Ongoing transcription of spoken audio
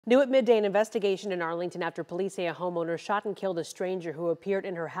New at midday, an investigation in Arlington after police say a homeowner shot and killed a stranger who appeared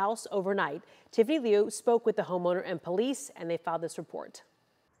in her house overnight. Tiffany Liu spoke with the homeowner and police, and they filed this report.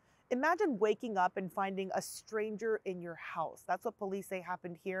 Imagine waking up and finding a stranger in your house. That's what police say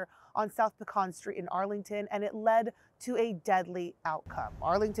happened here on South Pecan Street in Arlington, and it led to a deadly outcome.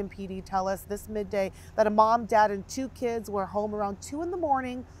 Arlington PD tell us this midday that a mom, dad, and two kids were home around 2 in the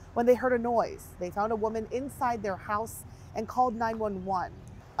morning when they heard a noise. They found a woman inside their house and called 911.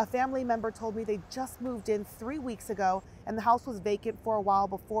 A family member told me they just moved in 3 weeks ago and the house was vacant for a while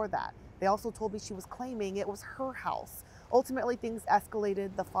before that. They also told me she was claiming it was her house. Ultimately, things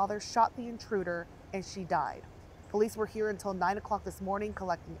escalated. The father shot the intruder and she died. Police were here until 9 o'clock this morning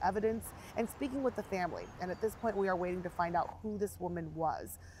collecting evidence and speaking with the family. And at this point, we are waiting to find out who this woman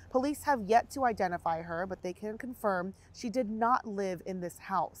was. Police have yet to identify her, but they can confirm she did not live in this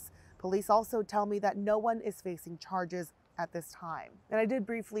house. Police also tell me that no one is facing charges at this time. And I did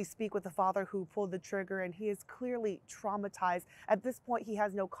briefly speak with the father who pulled the trigger, and he is clearly traumatized. At this point, he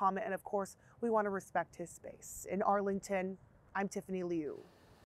has no comment, and of course, we want to respect his space. In Arlington, I'm Tiffany Liu.